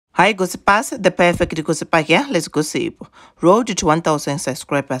Hi gossipers, the perfect gossiper here. Let's gossip. Road to 1000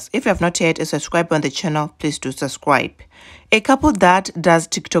 subscribers. If you have not yet subscribed on the channel, please do subscribe. A couple that does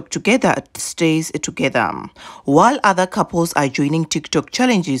TikTok together stays together. While other couples are joining TikTok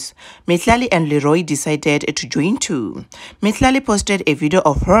challenges, Mihlali and Leroy decided to join too. Mihlali posted a video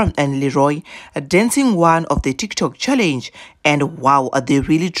of her and Leroy dancing one of the TikTok challenge, and wow, they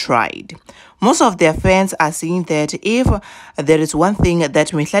really tried. Most of their fans are saying that if there is one thing that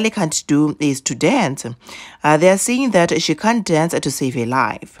Mihlali can't do is to dance. They are saying that she can't dance to save her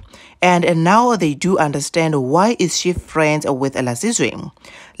life. And now they do understand why is she friends with Lasizwe.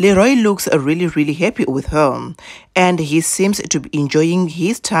 Leroy looks really happy with her, and he seems to be enjoying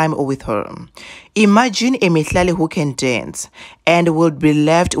his time with her. Imagine a Mihlali who can dance and will be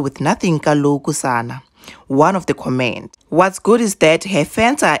left with nothing kaloku sana. One of the comments. What's good is that her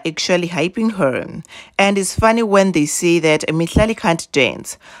fans are actually hyping her. And it's funny when they say that Mihlali can't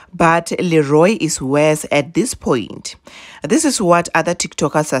dance, but Leroy is worse at this point. This is what other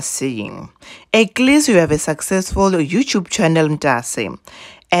TikTokers are saying. At least you have a successful YouTube channel, Mtase.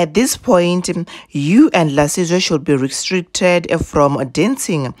 At this point, you and Lasizwe should be restricted from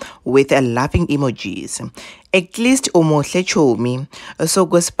dancing with laughing emojis. At least Omohle Chomi. So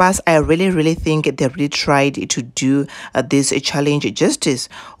gossippers, I really think they really tried to do this challenge justice.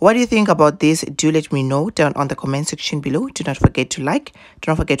 What do you think about this? Do let me know down on the comment section below. Do not forget to like,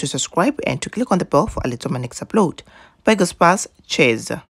 do not forget to subscribe, and to click on the bell for a little my next upload. Bye gossippers, cheers.